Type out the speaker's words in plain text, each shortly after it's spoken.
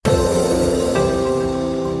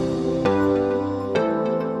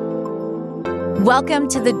Welcome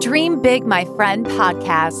to the Dream Big, My Friend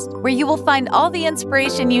podcast, where you will find all the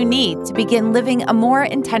inspiration you need to begin living a more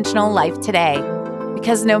intentional life today.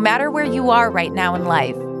 Because no matter where you are right now in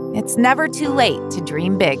life, it's never too late to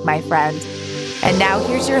dream big, my friend. And now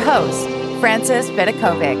here's your host, Frances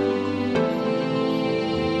Vidakovic.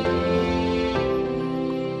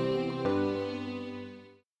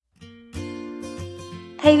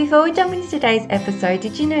 Hey, before we jump into today's episode,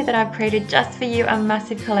 did you know that I've created just for you a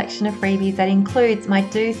massive collection of freebies that includes my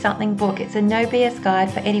Do Something book? It's a no BS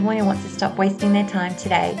guide for anyone who wants to stop wasting their time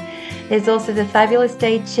today. There's also the Fabulous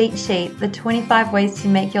Day cheat sheet, the 25 ways to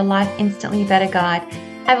make your life instantly better guide.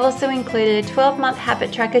 I've also included a 12-month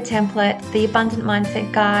habit tracker template, the Abundant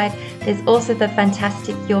Mindset guide. There's also the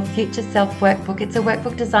fantastic Your Future Self workbook. It's a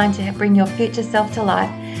workbook designed to bring your future self to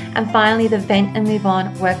life. And finally, the Vent and Move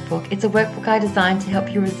On workbook. It's a workbook I designed to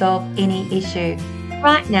help you resolve any issue.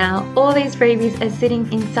 Right now, all these freebies are sitting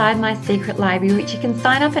inside my secret library, which you can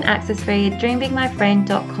sign up and access via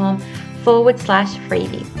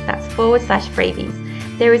dreambigmyfriend.com/freebies. That's /freebies.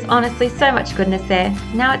 There is honestly so much goodness there.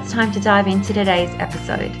 Now it's time to dive into today's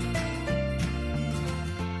episode.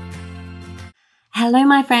 Hello,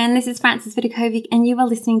 my friend. This is Frances Vidakovic, and you are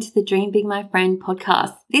listening to the Dream Big, My Friend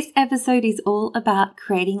podcast. This episode is all about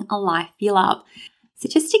creating a life you love. So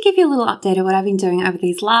just to give you a little update of what I've been doing over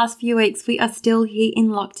these last few weeks, we are still here in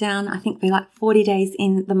lockdown. I think we're like 40 days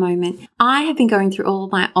in at the moment. I have been going through all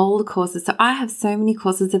of my old courses. So I have so many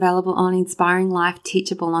courses available on Inspiring Life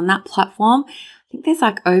Teachable on that platform. I think there's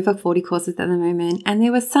like over 40 courses at the moment. And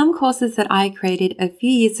there were some courses that I created a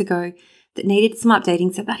few years ago that needed some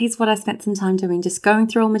updating. So that is what I spent some time doing, just going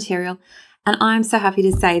through all material. And I'm so happy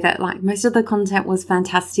to say that like most of the content was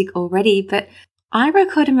fantastic already, but I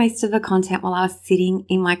recorded most of the content while I was sitting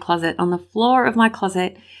in my closet, on the floor of my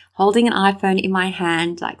closet, holding an iPhone in my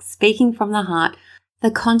hand, like speaking from the heart.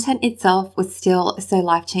 The content itself was still so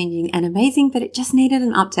life-changing and amazing, but it just needed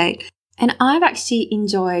an update. And I've actually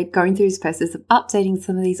enjoyed going through this process of updating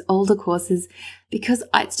some of these older courses because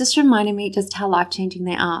it's just reminded me just how life-changing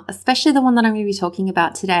they are, especially the one that I'm going to be talking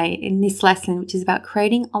about today in this lesson, which is about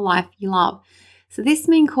creating a life you love. So this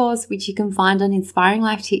main course, which you can find on Inspiring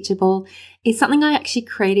Life Teachable, is something I actually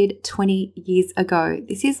created 20 years ago.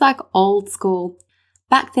 This is like old school.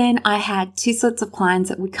 Back then, I had two sorts of clients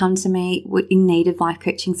that would come to me in need of life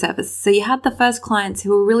coaching service. So you had the first clients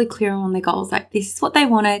who were really clear on their goals, like this is what they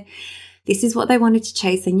wanted. This is what they wanted to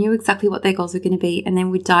chase. They knew exactly what their goals were going to be, and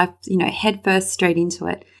then we'd dive, head first straight into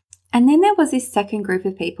it. And then there was this second group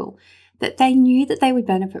of people that they knew that they would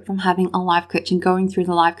benefit from having a life coach and going through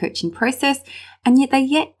the life coaching process, and yet they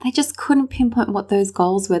just couldn't pinpoint what those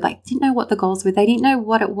goals were. They didn't know what the goals were. They didn't know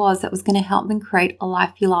what it was that was going to help them create a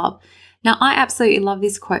life you love. Now, I absolutely love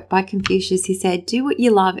this quote by Confucius. He said, "Do what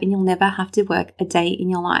you love and you'll never have to work a day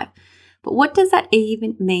in your life." But what does that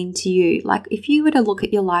even mean to you? Like if you were to look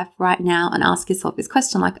at your life right now and ask yourself this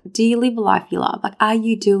question, like, do you live a life you love? Like, are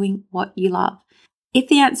you doing what you love? If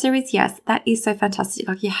the answer is yes, that is so fantastic.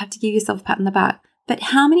 Like you have to give yourself a pat on the back. But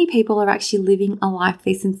how many people are actually living a life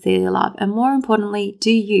they sincerely love? And more importantly,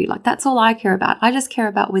 do you? Like that's all I care about. I just care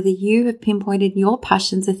about whether you have pinpointed your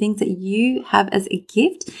passions, the things that you have as a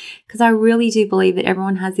gift. Because I really do believe that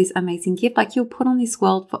everyone has this amazing gift. Like you're put on this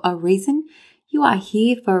world for a reason. You are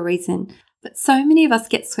here for a reason. But so many of us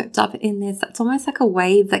get swept up in this. It's almost like a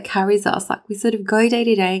wave that carries us. Like we sort of go day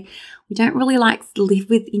to day. We don't really like live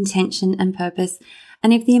with intention and purpose.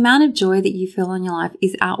 And if the amount of joy that you feel in your life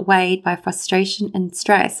is outweighed by frustration and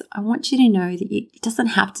stress, I want you to know that it doesn't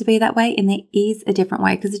have to be that way, and there is a different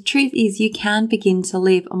way. Because the truth is you can begin to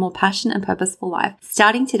live a more passionate and purposeful life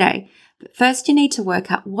starting today. But first you need to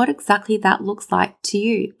work out what exactly that looks like to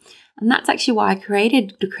you. And that's actually why I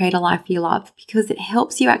created to create a life you love, because it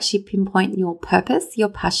helps you actually pinpoint your purpose, your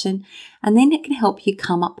passion, and then it can help you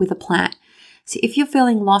come up with a plan. So if you're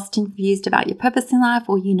feeling lost and confused about your purpose in life,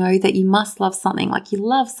 or you know that you must love something, like you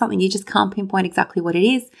love something, you just can't pinpoint exactly what it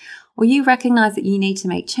is, or you recognize that you need to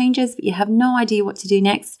make changes, but you have no idea what to do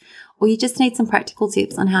next, or you just need some practical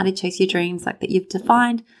tips on how to chase your dreams like that you've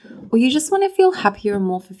defined, or you just want to feel happier and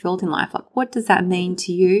more fulfilled in life, like what does that mean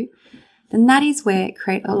to you? Then that is where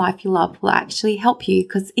Create a Life You Love will actually help you,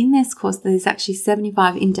 because in this course, there's actually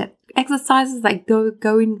 75 in-depth exercises that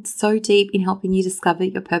go in so deep in helping you discover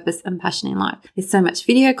your purpose and passion in life. There's so much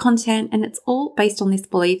video content, and it's all based on this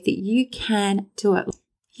belief that you can do it.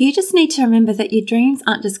 You just need to remember that your dreams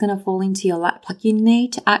aren't just going to fall into your lap. Like you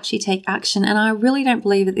need to actually take action. And I really don't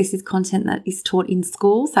believe that this is content that is taught in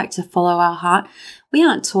schools, like to follow our heart. We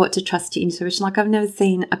aren't taught to trust your intuition. Like I've never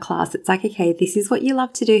seen a class that's like, okay, this is what you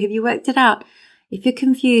love to do. Have you worked it out? If you're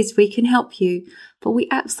confused, we can help you, but we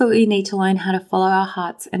absolutely need to learn how to follow our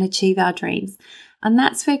hearts and achieve our dreams. And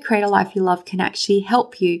that's where Create a Life You Love can actually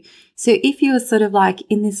help you. So if you are sort of like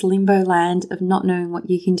in this limbo land of not knowing what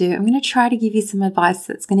you can do, I'm going to try to give you some advice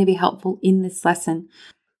that's going to be helpful in this lesson.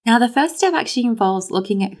 Now, the first step actually involves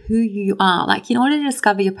looking at who you are. Like, in order to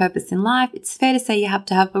discover your purpose in life, it's fair to say you have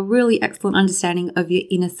to have a really excellent understanding of your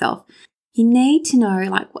inner self. You need to know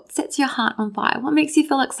like what sets your heart on fire, what makes you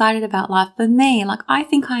feel excited about life. For me, like I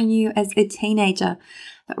think I knew as a teenager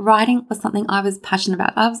that writing was something I was passionate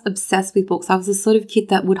about. I was obsessed with books. I was the sort of kid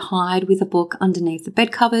that would hide with a book underneath the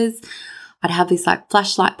bed covers. I'd have this like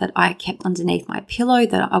flashlight that I kept underneath my pillow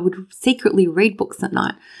that I would secretly read books at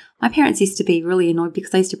night. My parents used to be really annoyed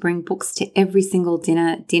because I used to bring books to every single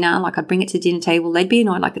dinner. Like I'd bring it to dinner table. They'd be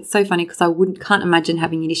annoyed. Like it's so funny because can't imagine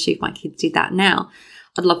having an issue if my kids did that now.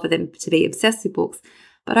 I'd love for them to be obsessed with books.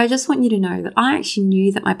 But I just want you to know that I actually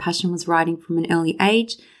knew that my passion was writing from an early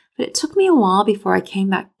age, but it took me a while before I came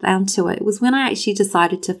back down to it. It was when I actually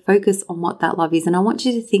decided to focus on what that love is. And I want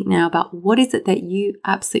you to think now about what is it that you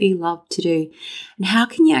absolutely love to do and how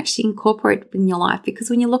can you actually incorporate it in your life? Because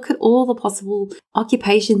when you look at all the possible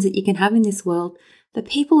occupations that you can have in this world, the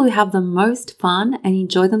people who have the most fun and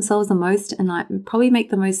enjoy themselves the most and like probably make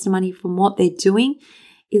the most money from what they're doing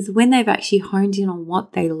is when they've actually honed in on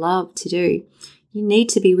what they love to do. You need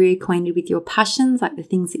to be reacquainted with your passions, like the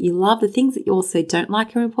things that you love, the things that you also don't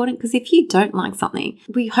like are important, because if you don't like something,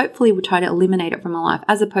 we hopefully will try to eliminate it from our life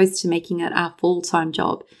as opposed to making it our full-time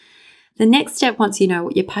job. The next step, once you know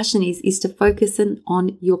what your passion is to focus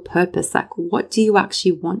on your purpose. Like, what do you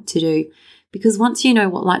actually want to do? Because once you know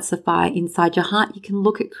what lights the fire inside your heart, you can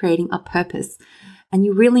look at creating a purpose. And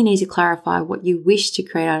you really need to clarify what you wish to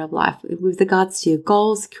create out of life with regards to your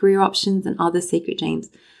goals, career options, and other secret dreams.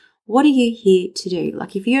 What are you here to do?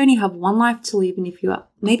 Like if you only have one life to live and if you are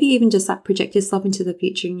maybe even just like project yourself into the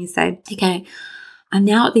future and you say, okay, I'm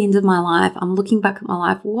now at the end of my life. I'm looking back at my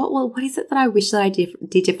life. What is it that I wish that I did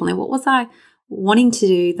differently? What was I wanting to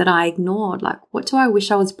do that I ignored? Like what do I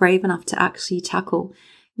wish I was brave enough to actually tackle?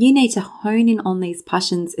 You need to hone in on these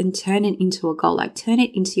passions and turn it into a goal, like turn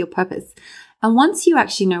it into your purpose. And once you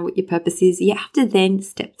actually know what your purpose is, you have to then,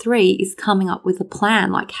 step 3 is coming up with a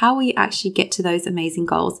plan. Like how will you actually get to those amazing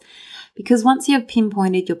goals? Because once you have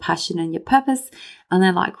pinpointed your passion and your purpose and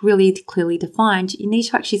they're like really clearly defined, you need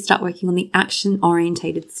to actually start working on the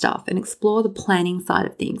action-orientated stuff and explore the planning side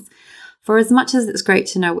of things. For as much as it's great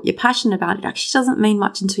to know what you're passionate about, it actually doesn't mean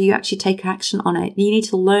much until you actually take action on it. You need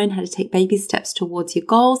to learn how to take baby steps towards your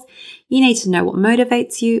goals. You need to know what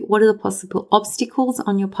motivates you, what are the possible obstacles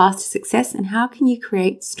on your path to success, and how can you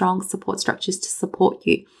create strong support structures to support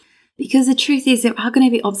you. Because the truth is there are going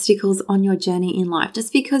to be obstacles on your journey in life.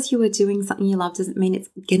 Just because you are doing something you love doesn't mean it's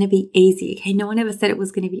going to be easy. Okay, no one ever said it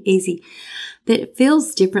was going to be easy. But it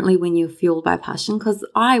feels differently when you're fueled by passion, because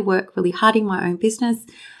I work really hard in my own business.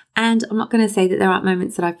 And I'm not going to say that there aren't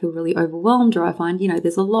moments that I feel really overwhelmed or I find,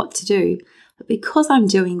 there's a lot to do. But because I'm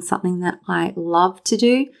doing something that I love to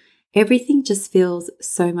do, everything just feels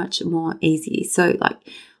so much more easy. So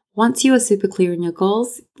once you are super clear in your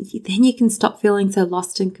goals, then you can stop feeling so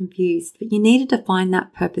lost and confused. But you need to define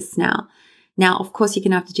that purpose now. Now, of course, you're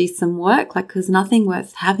going to have to do some work, because nothing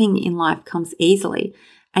worth having in life comes easily.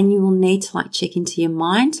 And you will need to check into your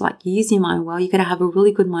mind, use your mind well. You've got to have a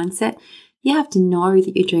really good mindset. You have to know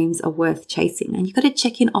that your dreams are worth chasing, and you've got to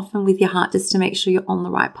check in often with your heart just to make sure you're on the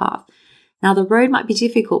right path. Now, the road might be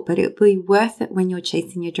difficult, but it'll be worth it when you're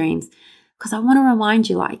chasing your dreams. Because I want to remind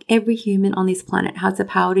you, every human on this planet has the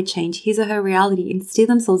power to change his or her reality and steer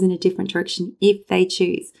themselves in a different direction if they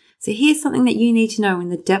choose. So here's something that you need to know in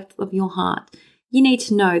the depth of your heart. You need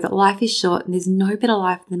to know that life is short and there's no better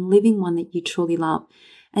life than living one that you truly love.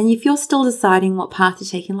 And if you're still deciding what path to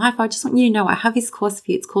take in life, I just want you to know I have this course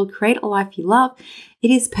for you. It's called Create a Life You Love. It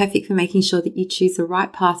is perfect for making sure that you choose the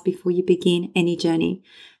right path before you begin any journey.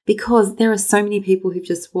 Because there are so many people who've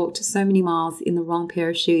just walked so many miles in the wrong pair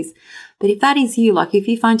of shoes. But if that is you, if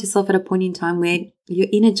you find yourself at a point in time where you're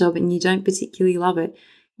in a job and you don't particularly love it,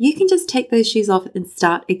 you can just take those shoes off and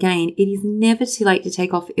start again. It is never too late to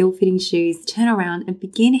take off ill-fitting shoes, turn around and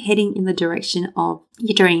begin heading in the direction of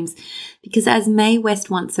your dreams. Because as Mae West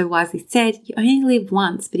once so wisely said, you only live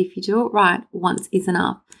once, but if you do it right, once is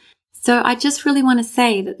enough. So I just really want to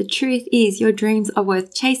say that the truth is your dreams are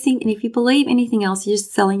worth chasing. And if you believe anything else, you're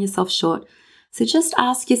just selling yourself short. So just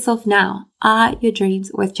ask yourself now, are your dreams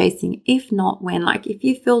worth chasing? If not, when? If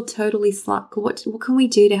you feel totally stuck, what can we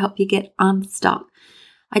do to help you get unstuck?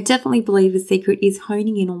 I definitely believe the secret is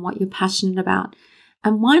honing in on what you're passionate about.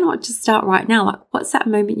 And why not just start right now? What's that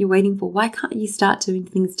moment you're waiting for? Why can't you start doing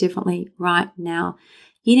things differently right now?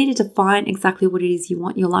 You need to define exactly what it is you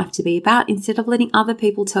want your life to be about instead of letting other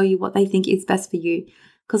people tell you what they think is best for you.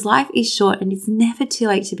 Because life is short and it's never too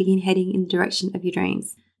late to begin heading in the direction of your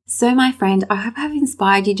dreams. So my friend, I hope I've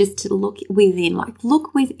inspired you just to look within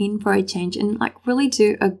for a change and really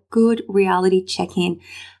do a good reality check-in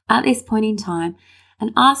at this point in time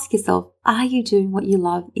and ask yourself, are you doing what you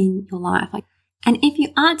love in your life? And if you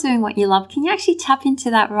aren't doing what you love, can you actually tap into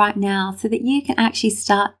that right now so that you can actually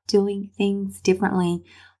start doing things differently?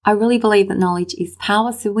 I really believe that knowledge is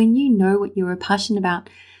power. So when you know what you're passionate about,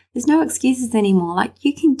 there's no excuses anymore.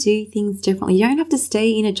 You can do things differently. You don't have to stay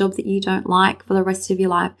in a job that you don't like for the rest of your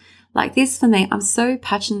life. Like this for me, I'm so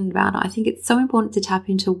passionate about it. I think it's so important to tap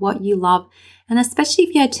into what you love. And especially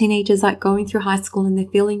if you have teenagers going through high school and they're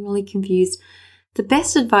feeling really confused, the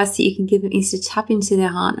best advice that you can give them is to tap into their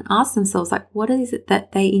heart and ask themselves, what is it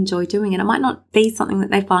that they enjoy doing? And it might not be something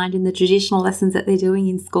that they find in the traditional lessons that they're doing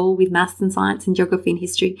in school with maths and science and geography and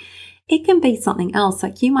history. It can be something else.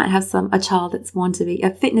 You might have a child that's want to be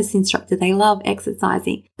a fitness instructor. They love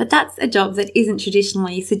exercising, but that's a job that isn't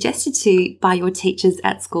traditionally suggested to by your teachers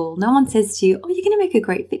at school. No one says to you, oh, you're going to make a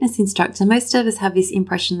great fitness instructor. Most of us have this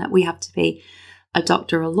impression that we have to be a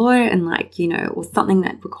doctor or a lawyer and or something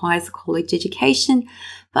that requires a college education.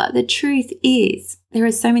 But the truth is there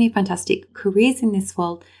are so many fantastic careers in this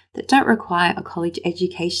world that don't require a college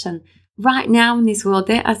education. Right now in this world,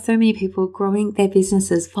 there are so many people growing their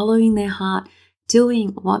businesses, following their heart, doing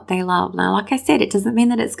what they love. Now, like I said, it doesn't mean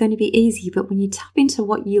that it's going to be easy, but when you tap into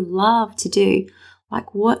what you love to do,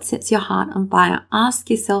 what sets your heart on fire, ask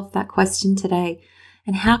yourself that question today.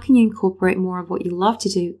 And how can you incorporate more of what you love to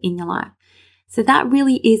do in your life? So that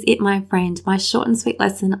really is it, my friend, my short and sweet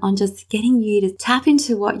lesson on just getting you to tap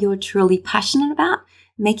into what you're truly passionate about,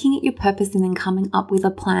 making it your purpose, and then coming up with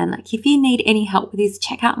a plan. If you need any help with this,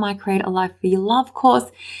 check out my Create a Life for Your Love course.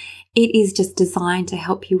 It is just designed to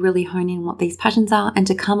help you really hone in what these passions are and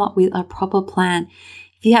to come up with a proper plan.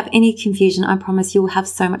 If you have any confusion, I promise you will have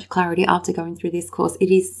so much clarity after going through this course. It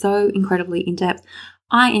is so incredibly in-depth.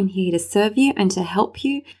 I am here to serve you and to help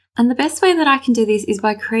you. And the best way that I can do this is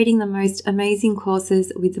by creating the most amazing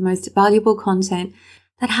courses with the most valuable content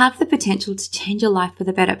that have the potential to change your life for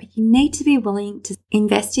the better. But you need to be willing to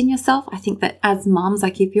invest in yourself. I think that as mums,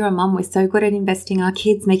 if you're a mum, we're so good at investing our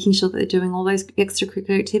kids, making sure that they're doing all those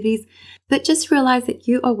extracurricular activities. But just realize that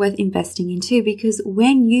you are worth investing in too, because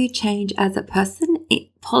when you change as a person, it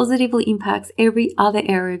positively impacts every other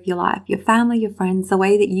area of your life, your family, your friends, the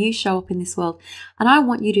way that you show up in this world. And I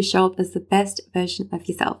want you to show up as the best version of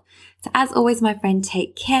yourself. So as always, my friend,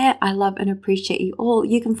 take care. I love and appreciate you all.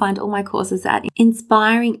 You can find all my courses at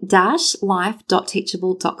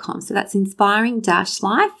inspiring-life.teachable.com. So that's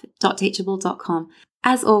inspiring-life.teachable.com.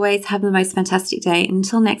 As always, have the most fantastic day.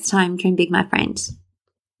 Until next time, dream big, my friend.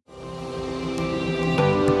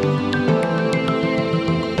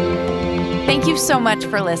 Thank you so much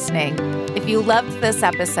for listening. If you loved this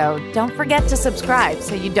episode, don't forget to subscribe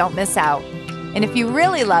so you don't miss out. And if you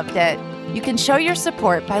really loved it, you can show your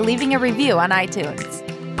support by leaving a review on iTunes.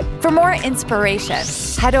 For more inspiration,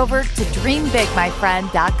 head over to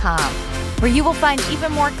dreambigmyfriend.com, where you will find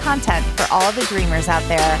even more content for all the dreamers out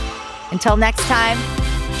there. Until next time,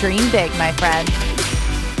 dream big, my friend.